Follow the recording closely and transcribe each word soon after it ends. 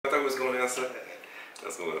outside.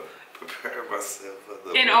 That's gonna prepare myself for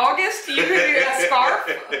the In August, you could do a scarf.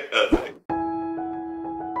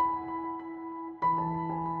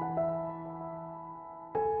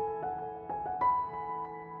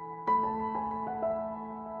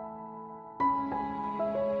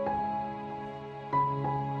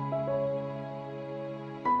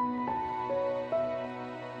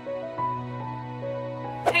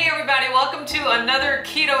 Hey everybody, welcome to another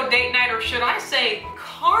keto date night, or should I say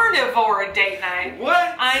carnivore date night.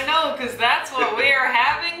 What? I know, because that's what we are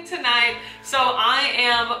having tonight. So I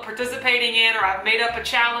am participating in, or I've made up a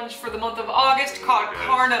challenge for the month of August called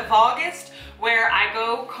Carnivore-August, where I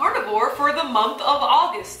go carnivore for the month of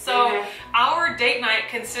August. So our date night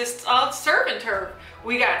consists of surf and turf.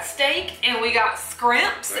 We got steak and we got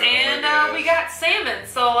scrimps and we got salmon.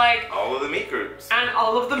 So like all of the meat groups. And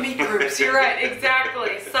all of the meat groups. You're right,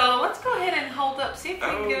 exactly. So let's go ahead and hold up. See if we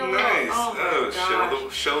can get a little. Nice. Oh,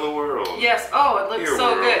 show the world. Yes. Oh, it looks Your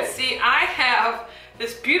so world. good. See, I have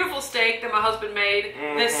this beautiful steak that my husband made.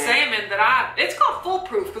 This salmon that it's called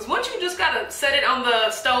foolproof, because once you just gotta set it on the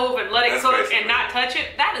stove and let it cook and not touch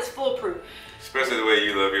it, that is foolproof. Especially the way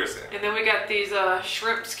you love your salmon. And then we got these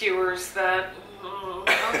shrimp skewers that. Okay.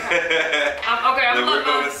 We're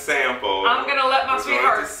going to sample. I'm gonna let my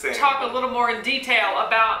sweetheart talk a little more in detail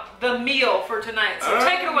about the meal for tonight. So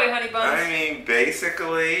take it away, honey buns. I mean,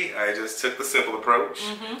 basically, I just took the simple approach: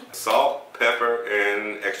 salt, pepper,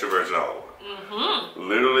 and extra virgin olive oil.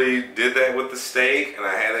 Literally did that with the steak, and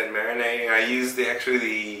I had it marinating. I used the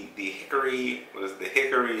hickory. What is it? The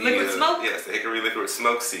hickory liquid smoke? Yes, the hickory liquid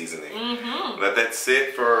smoke seasoning. Let that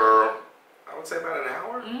sit for, I would say, about an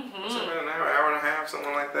hour. About an hour and a half,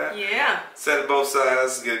 something like that. Yeah. Set it both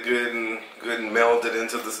sides, get good and melted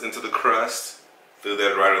into the crust. Threw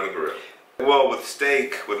that right on the grill. Well, with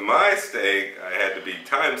my steak, I had to be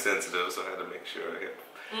time sensitive, so I had to make sure I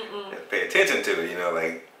had to pay attention to it. You know,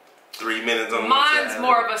 like 3 minutes on Mine's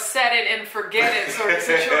more of a set it and forget it sort of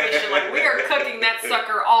situation. Like, we are cooking that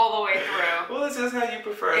sucker all the way through. Well, it's just how you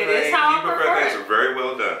prefer things. It is how I prefer things are very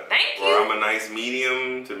well done. Thank you. Or I'm a nice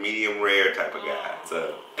medium to medium rare type of guy.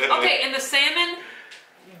 So. Okay, and the salmon,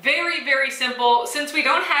 very, very simple. Since we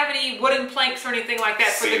don't have any wooden planks or anything like that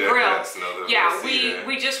for the grill,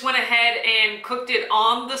 we just went ahead and cooked it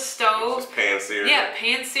on the stove. Just pan seared. Yeah,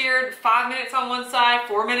 pan seared, 5 minutes on one side,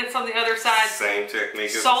 4 minutes on the other side. Same technique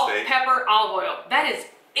as salt, the steak. pepper, olive oil. That is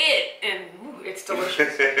it, and it's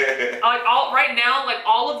delicious. Right now, like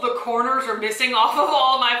all of the corners are missing off of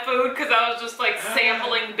all of my food because I was just like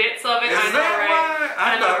sampling bits of it. Is that why?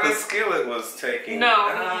 I thought the skillet skillet was taking. No,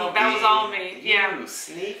 that was all me. Yeah. You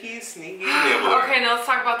sneaky nibbler. Okay, now let's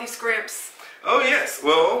talk about these scrimps. Oh yes,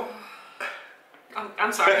 well.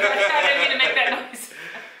 I'm sorry, I didn't mean to make that noise.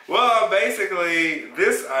 Well, basically,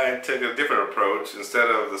 I took a different approach. Instead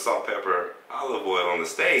of the salt, pepper, olive oil on the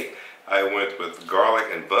steak, I went with garlic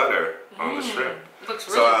and butter on the shrimp. Looks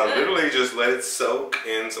really good. So I literally just let it soak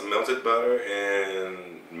in some melted butter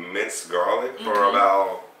and minced garlic for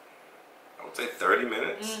about, I would say, 30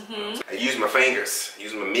 minutes. I used my fingers,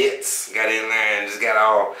 used my mitts, got in there and just got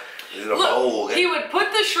all in a bowl. He would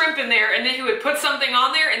put the shrimp in there, and then he would put something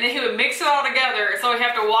on there, and then he would mix it all together, so he'd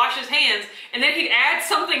have to wash his hands, and then he'd add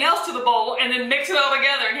something else to the bowl, and then mix it all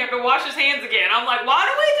together, and he'd have to wash his hands again. I'm like, why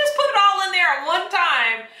don't we just put it all in there at one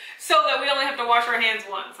time, so that we only have to wash our hands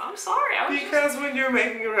once? I'm sorry. Because when you're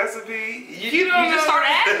making a recipe, you just start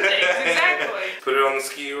adding things. Exactly. Put it on the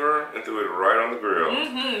skewer and threw it right on the grill.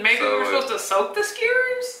 Maybe we were supposed to soak the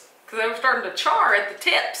skewers because they were starting to char at the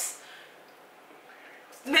tips.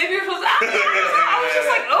 Maybe we're supposed to. I was just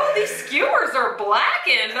like, oh, these skewers are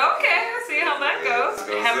blackened. Okay, I see how that goes.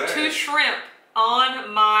 I have 2 shrimp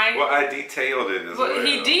on my. Well, I detailed it as well.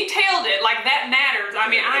 He detailed it, like that matters. I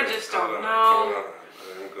mean, I just don't know.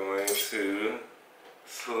 I'm going to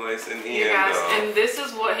slice an You end guys, off. and this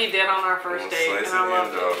is what he did on our first date, and I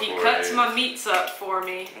love it. He cuts my meats up for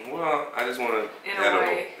me. Well, I just want to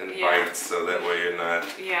edible in bites, so that way you're not.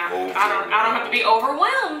 I don't have to be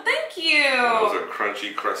overwhelmed. Thank you. Those are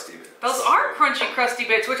crunchy, crusty bits. Those are crunchy, crusty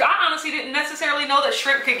bits, which I honestly didn't necessarily know that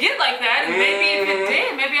shrimp could get like that. And maybe if it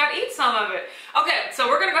did, maybe I'd eat some of it. Okay, so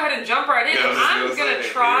we're gonna go ahead and jump right in. I'm gonna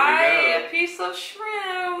try a piece of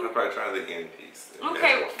shrimp. I'll probably try the end piece.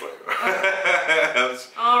 Okay.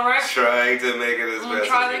 All right. Trying to make it as best.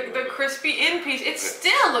 Try the crispy end piece. It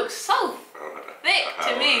still looks so thick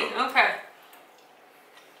to me. Okay.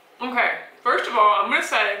 Okay. First of all, I'm gonna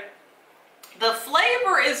say the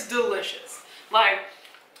flavor is delicious. Like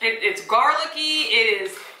it's garlicky.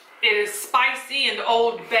 It is spicy and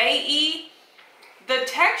Old Bay-y. The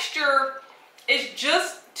texture is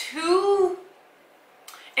just too.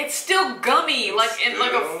 it's still gummy, like in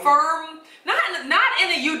like a firm, not in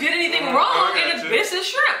a you did anything wrong, in a this is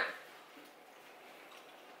shrimp.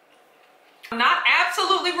 I'm not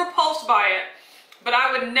absolutely repulsed by it, but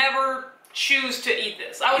I would never choose to eat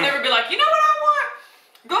this. I would never be like, you know what I want?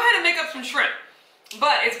 Go ahead and make up some shrimp.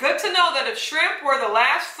 But it's good to know that if shrimp were the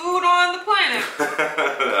last food on the planet,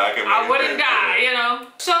 I wouldn't die, you know?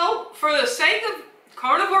 So, for the sake of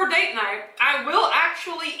carnivore date night, I will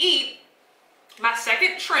actually eat my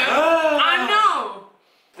second shrimp. I know.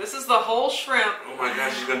 This is the whole shrimp. Oh my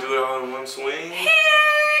gosh, you're gonna do it all in one swing? Heck,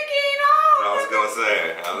 you know. I was gonna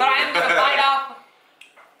say. But I am gonna bite off.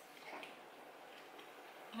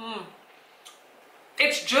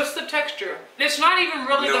 It's just the texture. It's not even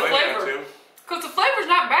really the flavor. Because the flavor's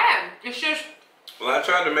not bad. It's just. Well, I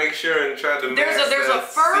tried to make sure and tried to. There's a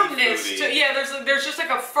firmness to there's just like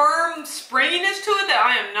a firm springiness to it that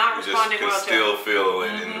I am not responding well to. You still feel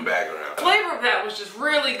it in the background. The flavor of that was just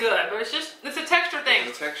really good, but it's a texture thing.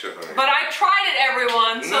 It's a texture thing. But I tried it,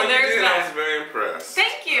 everyone. So there's that. I was very impressed.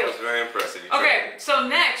 Thank you. It was very impressive. Okay, so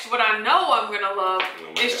next, what I know I'm gonna love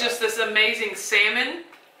is just this amazing salmon.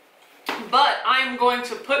 But I'm going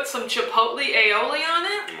to put some chipotle aioli on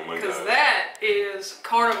it because that is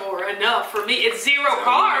carnivore enough for me. It's zero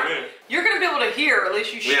carb. You're going to be able to hear, at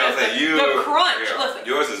least you should, the crunch. Yeah, listen.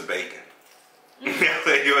 Yours is bacon.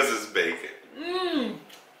 Yours is bacon.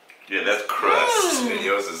 Yeah, that's crust. And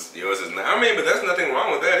yours is not. I mean, but there's nothing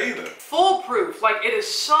wrong with that either. Foolproof. Like, it is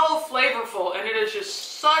so flavorful and it is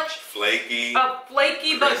just such flaky,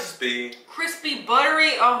 crispy,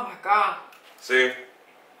 buttery. Oh my God. See?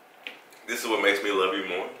 This is what makes me love you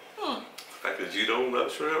more. The fact that you don't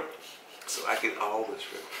love shrimp, so I get all the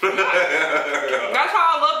shrimp. That's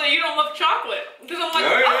how I love that you don't love chocolate. Because I'm like,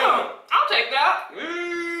 I'll take that.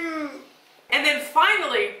 And then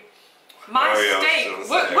finally, my steak.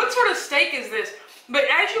 What sort of steak is this? But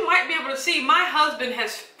as you might be able to see, my husband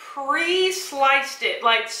has pre-sliced it,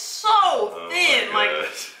 like so thin, like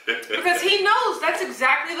because he knows that's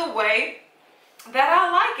exactly the way that I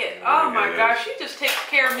like it. Oh my gosh, he just takes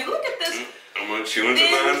care of me. Look at this. I'm gonna chew into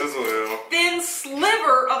mine as well. Thin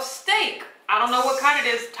sliver of steak. I don't know what kind it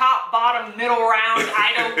is. Top, bottom, middle, round.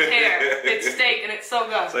 I don't care. It's steak and it's so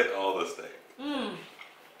good. It's like all the steak.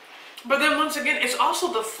 But then once again, it's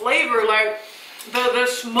also the flavor, like the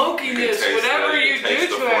smokiness, whatever you do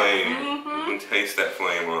to it. You can taste that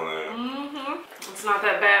flame on there. It's not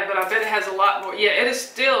that bad, but I bet it has a lot more. Yeah, it is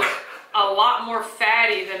still a lot more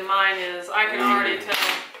fatty than mine is. I can already tell.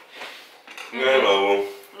 Game over.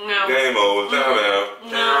 No. Game over. Time out.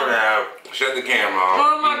 Time out. Shut the camera off.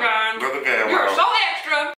 Oh my God. Shut the camera You're off. so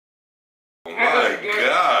extra. Oh my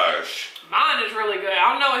gosh. Mine is really good.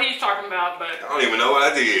 I don't know what he's talking about, but I don't even know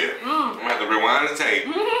what I did. I'm gonna have to rewind the tape.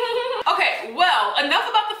 Okay, well, enough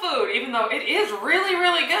about the food, even though it is really,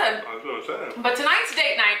 really good. I was gonna say. But tonight's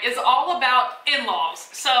date night is all about in-laws.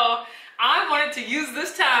 So I wanted to use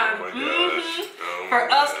this time for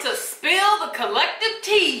us to spill the collective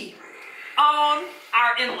tea on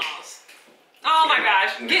our in-laws. Oh my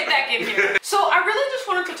gosh, get back in here. So I really just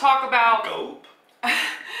wanted to talk about... Gulp.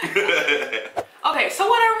 Okay, so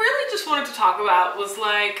what I really just wanted to talk about was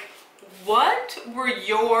like, what were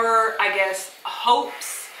your, I guess,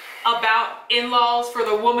 hopes about in-laws for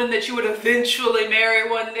the woman that you would eventually marry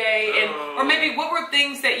one day? And or maybe what were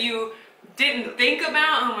things that you didn't think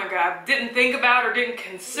about? Oh my God, didn't think about or didn't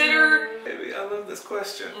consider? Baby, I love this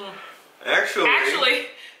question. Actually,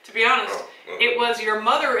 to be honest, it was your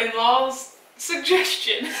mother-in-law's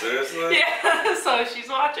suggestion. Seriously? Yeah, so she's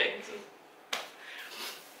watching.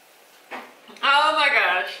 Oh my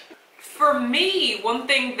gosh. For me, one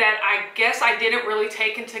thing that I guess I didn't really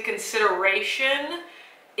take into consideration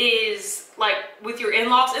is like with your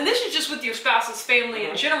in-laws, and this is just with your spouse's family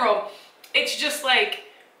in general, it's just like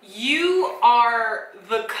you are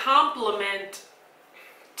the complement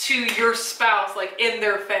to your spouse, like in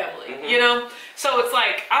their family, you know? So it's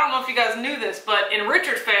like, I don't know if you guys knew this, but in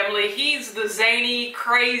Richard's family, he's the zany,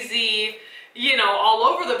 crazy, you know, all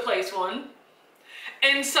over the place one.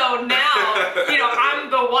 And so now, you know, I'm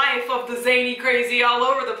the wife of the zany, crazy, all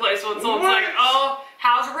over the place one. So it's like, oh,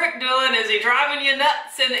 how's Rick doing? Is he driving you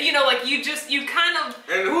nuts? And, you know, like you kind of...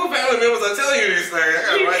 And who family members are telling you these things? I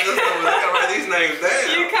gotta write these names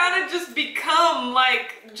down. You kind of just become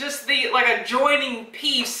like, just like a joining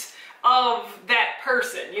piece of that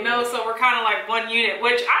person, you know? So we're kind of like one unit,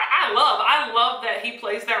 which I love. I love that he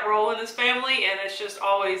plays that role in his family, and it's just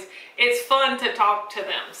always, it's fun to talk to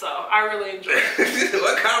them. So I really enjoy it.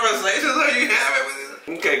 What conversations are you having with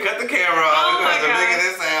this? Okay, cut the camera off. We're going to figure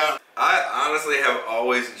this out. I honestly have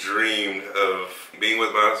always dreamed of being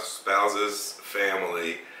with my spouse's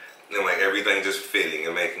family and like everything just fitting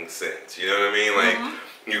and making sense. You know what I mean? Like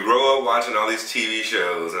you grow up watching all these TV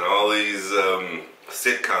shows and all these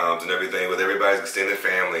sitcoms and everything with everybody's extended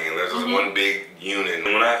family, and there's this one big unit. And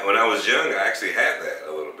when I was young, I actually had that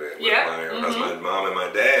a little bit. Because my mom and my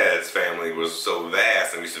dad's family was so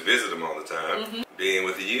vast, and we used to visit them all the time. Being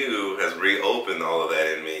with you has reopened all of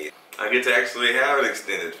that in me. I get to actually have an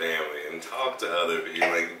extended family and talk to other people,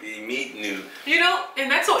 like meet new. You know, and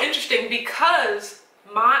that's so interesting because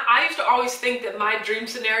I used to always think that my dream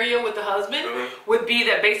scenario with the husband would be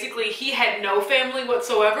that basically he had no family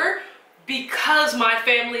whatsoever, because my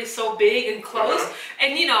family is so big and close.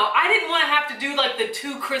 And you know, I didn't want to have to do like the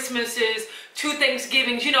 2 Christmases, 2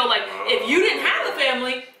 Thanksgivings, you know, like if you didn't have a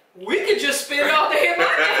family, we could just spend all day at my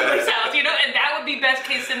family's house, you know, and that would be best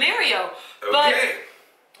case scenario. But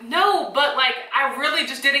no, but like I really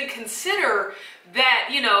just didn't consider that,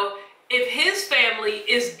 you know, if his family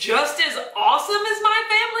is just as awesome as my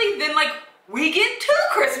family, then like we get 2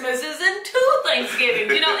 Christmases and 2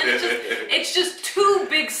 Thanksgivings, you know, and it's just 2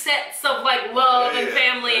 big sets of like love and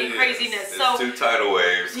family and craziness. It's 2 tidal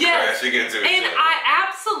waves crashing into each other. And I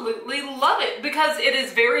absolutely love it because it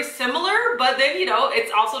is very similar, but then, you know,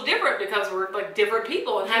 it's also different because we're like different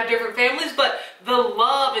people and have different families, but the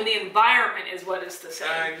love and the environment is what is the same.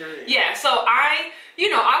 I agree. Yeah, so you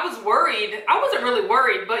know, I was worried. I wasn't really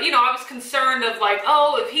worried, but, you know, I was concerned of like,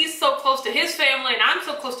 oh, if he's so close to his family and I'm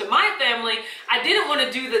so close to my family, I didn't want to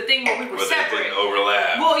do the thing where we were separate. They didn't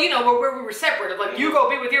overlap. Well, you know, where we were separate. Of like, you go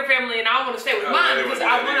be with your family and I want to stay with mine because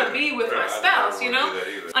I want to be with my spouse, you know?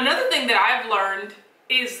 Another thing that I've learned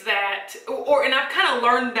is that, and I've kind of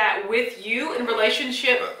learned that with you in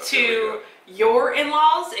relationship to your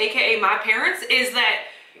in-laws, aka my parents, is that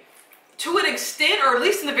to an extent, or at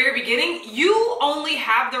least in the very beginning, you only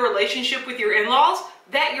have the relationship with your in-laws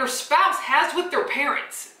that your spouse has with their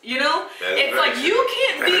parents, you know? It's like you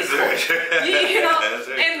can't be, you know,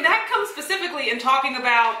 and that comes specifically in talking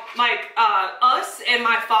about like us and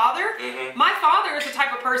my father. My father is the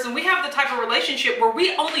type of person, we have the type of relationship where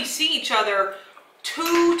we only see each other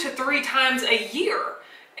 2 to 3 times a year.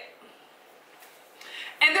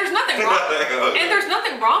 And there's nothing wrong. And there's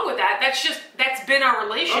nothing wrong with that. That's been our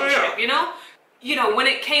relationship, you know? You know, when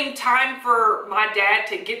it came time for my dad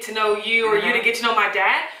to get to know you or you to get to know my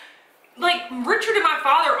dad, like Richard and my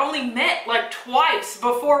father only met like twice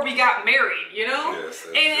before we got married, you know? Yes,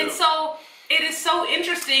 and so it is so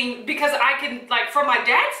interesting because I can, like, from my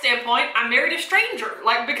dad's standpoint, I married a stranger,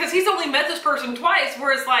 like, because he's only met this person twice,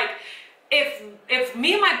 whereas like, if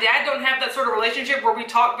me and my dad don't have that sort of relationship where we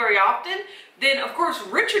talk very often, then of course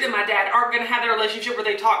Richard and my dad aren't going to have their relationship where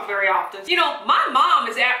they talk very often. You know, my mom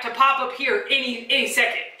is apt to pop up here any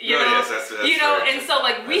second. You know, yes, that's you know, and so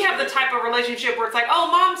like we have the type of relationship where it's like, oh,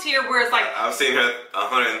 mom's here, whereas like I've seen her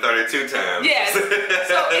 132 times. Yes,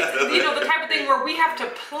 so it's, you know, the type of thing where we have to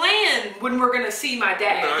plan when we're going to see my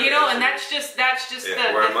dad. No, you know, and that's just the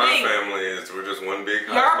where my thing. family is, we're just one big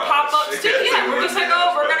pop-ups too. Yeah, we're just like,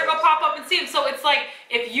 oh, we're gonna go pop up and see him. So it's like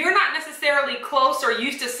if you're not necessarily close or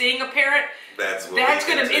used to seeing a parent, it's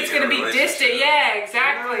gonna be distant. Yeah,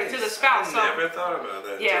 exactly, to the spouse. I never thought about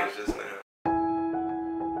that until just now.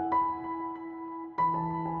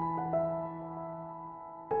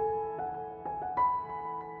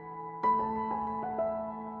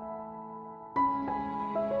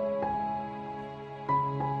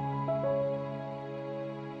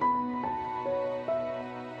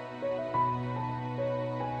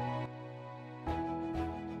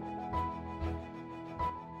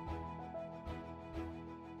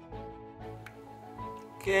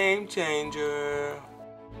 Game changer.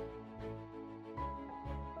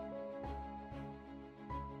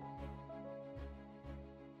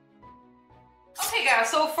 Okay guys,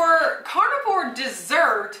 so for carnivore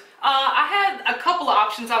dessert, I had a couple of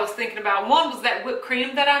options I was thinking about. One was that whipped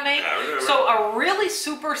cream that I make. So a really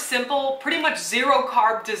super simple, pretty much 0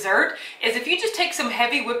 carb dessert is if you just take some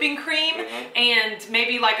heavy whipping cream and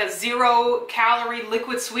maybe like a 0 calorie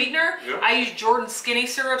liquid sweetener. I use Jordan Skinny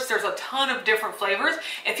syrups. There's a ton of different flavors.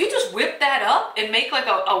 If you just whip that up and make like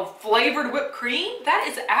a flavored whipped cream, that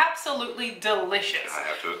is absolutely delicious. I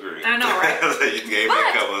have to agree. I know, right? You gave me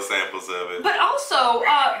a couple of samples of it. But also,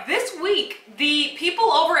 this week, the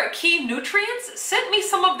people over at Key Nutrients sent me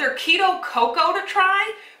some of their keto cocoa to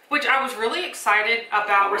try, which I was really excited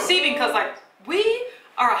about receiving because, like, we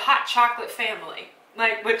are a hot chocolate family.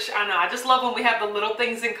 Like, which I know, I just love when we have the little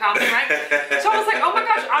things in common, right? So I was like, oh my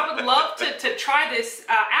gosh, I would love to try this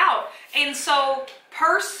out. And so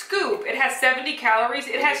per scoop, it has 70 calories.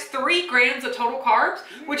 It has 3 grams of total carbs,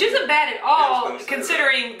 which isn't bad at all,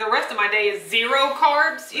 considering the rest of my day is 0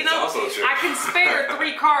 carbs, you know? I can spare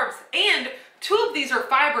 3 carbs. And 2 of these are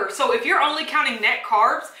fiber. So if you're only counting net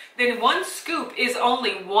carbs, then 1 scoop is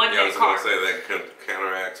only 1 net carb. I was going to say that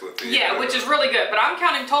counteracts with the... Yeah, which is really good. But I'm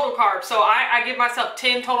counting total carbs. So I give myself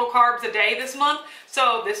 10 total carbs a day this month.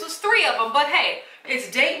 So this was 3 of them. But hey,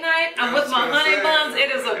 it's date night. I'm with my honey buns.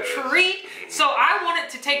 It is a treat. So I wanted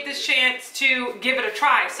to take this chance to give it a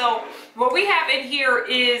try. So what we have in here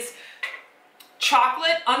is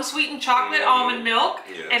chocolate, unsweetened chocolate almond milk,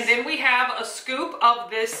 and then we have a scoop of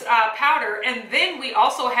this powder, and then we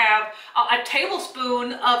also have a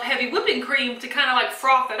tablespoon of heavy whipping cream to kind of like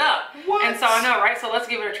froth it up. What? And so I know, right? So let's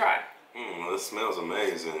give it a try. This smells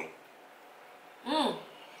amazing.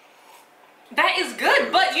 That is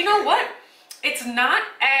good, but you know what? It's not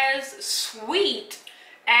as sweet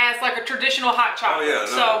as like a traditional hot chocolate. Oh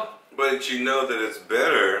yeah, no. But you know that it's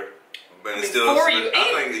better. But it's still,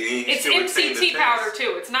 it's MCT powder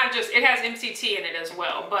too. It's not just, it has MCT in it as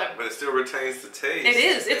well. But it still retains the taste. It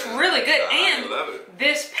is. It's really good. And I love it.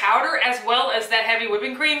 This powder, as well as that heavy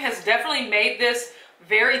whipping cream, has definitely made this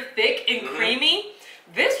very thick and creamy.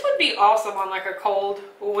 This would be awesome on like a cold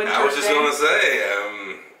winter day. I was just going to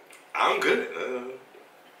say, I'm good.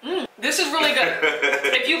 This is really good.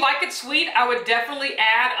 If you like it sweet, I would definitely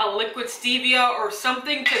add a liquid stevia or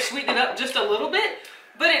something to sweeten it up just a little bit.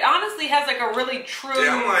 But it honestly has like a really true...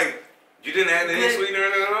 Yeah, I'm like, you didn't add any sweetener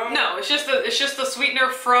in it at all? No, it's just the sweetener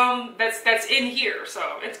from that's in here,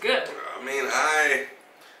 so it's good. I mean,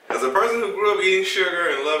 as a person who grew up eating sugar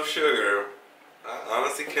and loves sugar, I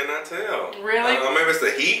honestly cannot tell. Really? I don't know, maybe it's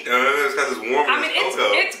the heat. Maybe it's because it's warm. I mean,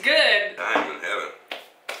 it's good. I'm in heaven.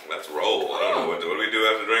 Let's roll. I don't know what do we do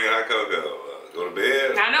after drinking hot cocoa? Go to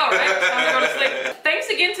bed? I know, right? It's time to go to sleep. Thanks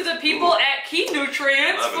again to the people at Keto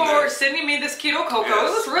Nutrients for sending me this keto cocoa. Yes.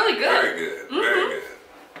 It was really good. Very good. Very good.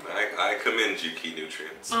 I commend you, Keto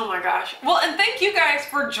Nutrients. Oh my gosh. Well, and thank you guys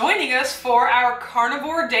for joining us for our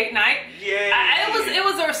carnivore date night. Yay. It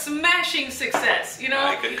was a smashing success, you know?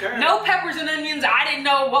 I concur. No peppers and onions. I didn't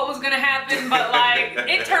know what was going to happen, but like,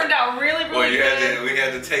 it turned out really, really good. We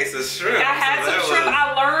had to taste the shrimp. I had some shrimp.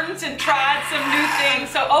 I learned and tried some new things.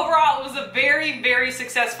 So overall, it was a very, very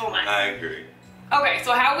successful night. I agree. Okay,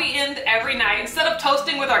 so how we end every night, instead of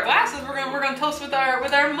toasting with our glasses, we're gonna toast with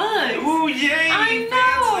our mugs. Ooh, yay! I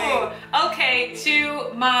know. Fancy. Okay,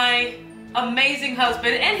 to my amazing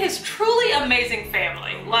husband and his truly amazing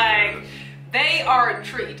family. Like, they are a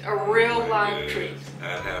treat, a real live treat.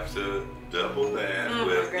 I'd have to double that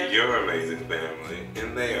with your amazing family,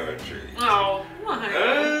 and they are a treat. Oh,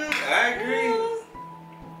 I agree.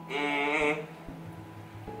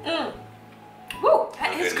 Woo,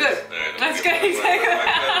 that is good. That's good.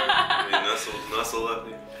 Nuzzle up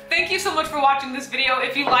here. Thank you so much for watching this video.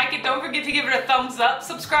 If you like it, don't forget to give it a thumbs up.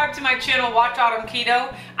 Subscribe to my channel, Watch Autumn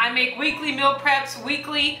Keto. I make weekly meal preps,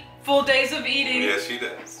 weekly full days of eating. Yes, she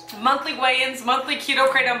does. Monthly weigh-ins, monthly keto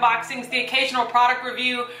crate unboxings, the occasional product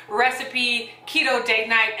review, recipe, keto date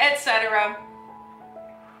night, etc.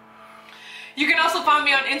 You can also find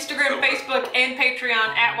me on Instagram, Facebook, and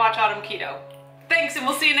Patreon at Watch Autumn Keto. Thanks, and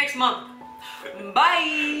we'll see you next month.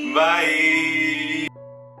 Bye. Bye.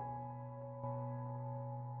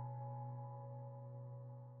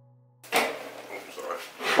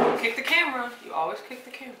 Kick the camera. You always kick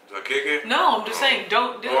the camera. Do I kick it? No, I'm just saying,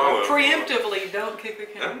 don't do it. Preemptively, don't kick the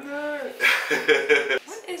camera. I'm not.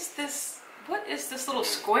 What is this? What is this little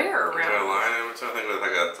square around? Is there a line in between? I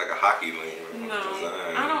think it's like a hockey lane. No,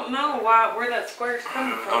 I don't know where that square is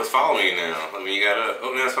coming from. Oh, it's following you now. I mean, you got up.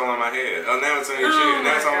 Oh, now it's falling on my head. Oh, now it's on your chin.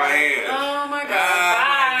 Now it's on my head. Oh my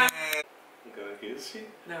God. Bye. You gonna kiss you?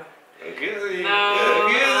 No. Gonna kiss you? No. Oh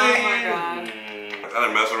my God. I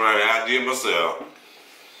done messed around and I did myself.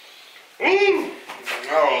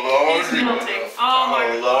 Oh Lord. He's melting. Oh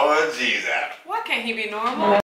my God. Lord Jesus. Why can't he be normal?